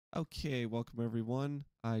Okay, welcome everyone.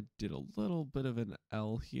 I did a little bit of an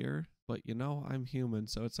L here, but you know, I'm human,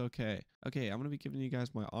 so it's okay. Okay, I'm going to be giving you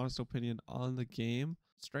guys my honest opinion on the game.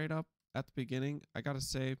 Straight up at the beginning, I got to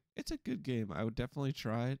say, it's a good game. I would definitely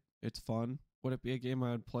try it. It's fun. Would it be a game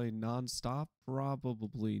I would play non-stop?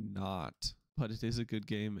 Probably not. But it is a good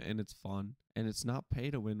game and it's fun. And it's not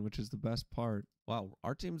pay to win, which is the best part. Wow,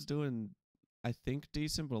 our team's doing, I think,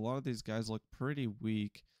 decent, but a lot of these guys look pretty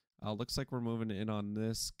weak. Looks like we're moving in on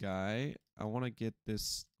this guy. I want to get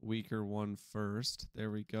this weaker one first.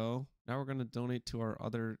 There we go. Now we're going to donate to our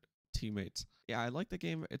other teammates. Yeah, I like the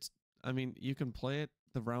game. I mean, you can play it.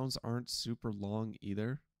 The rounds aren't super long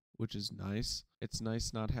either, which is nice. It's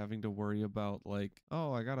nice not having to worry about like,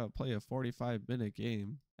 oh, I got to play a 45-minute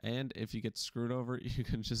game. And if you get screwed over, you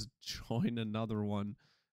can just join another one.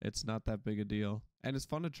 It's not that big a deal. And it's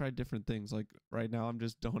fun to try different things. Like right now, I'm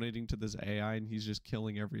just donating to this AI and he's just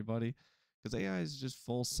killing everybody because AI is just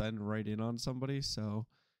full send right in on somebody. So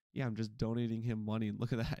yeah, I'm just donating him money. And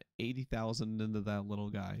look at that, 80,000 into that little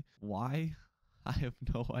guy. Why? I have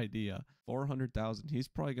no idea. 400,000. He's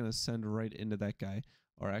probably going to send right into that guy.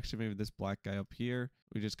 Or actually maybe this black guy up here.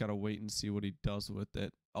 We just got to wait and see what he does with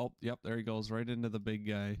it. Oh, yep, there he goes right into the big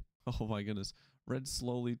guy. Oh my goodness. Red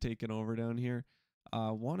slowly taking over down here.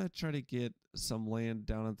 Want to try to get some land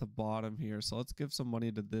down at the bottom here. So let's give some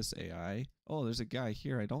money to this AI. Oh, there's a guy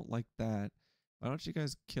here. I don't like that. Why don't you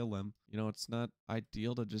guys kill him? You know, it's not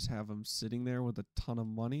ideal to just have him sitting there with a ton of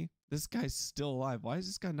money. This guy's still alive. Why is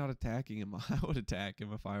this guy not attacking him? I would attack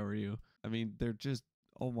him if I were you. I mean, they're just,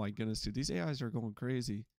 oh my goodness, dude. These AIs are going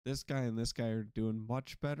crazy. This guy and this guy are doing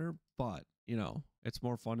much better, but, you know, it's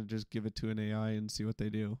more fun to just give it to an AI and see what they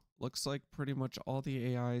do. Looks like pretty much all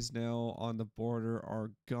the AIs now on the border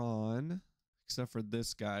are gone, except for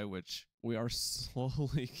this guy, which we are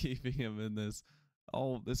slowly keeping him in this.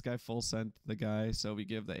 Oh, this guy full sent the guy, so we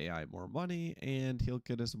give the AI more money and he'll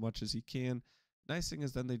get as much as he can. Nice thing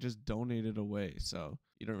is then they just donate it away, so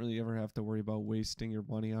you don't really ever have to worry about wasting your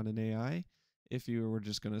money on an AI if you were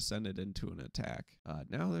just going to send it into an attack.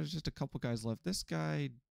 Now there's just a couple guys left. This guy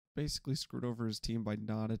basically screwed over his team by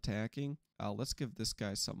not attacking. Let's give this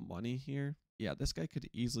guy some money here. Yeah, this guy could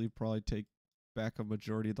easily probably take back a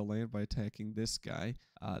majority of the land by attacking this guy.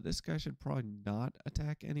 This guy should probably not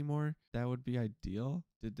attack anymore. That would be ideal.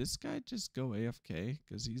 Did this guy just go AFK?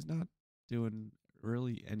 Because he's not doing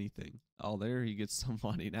really anything. Oh, there he gets some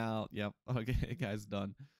money now. Yep. Okay, guy's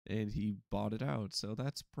done. And he bought it out. So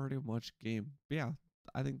that's pretty much game. But yeah,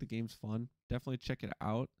 I think the game's fun. Definitely check it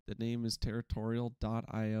out. The name is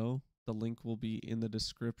territorial.io. The link will be in the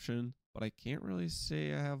description, but I can't really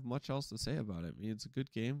say I have much else to say about it. I mean, it's a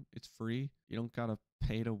good game. It's free. You don't gotta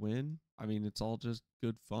pay to win. I mean, it's all just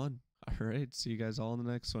good fun. All right. See you guys all in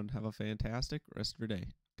the next one. Have a fantastic rest of your day.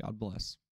 God bless.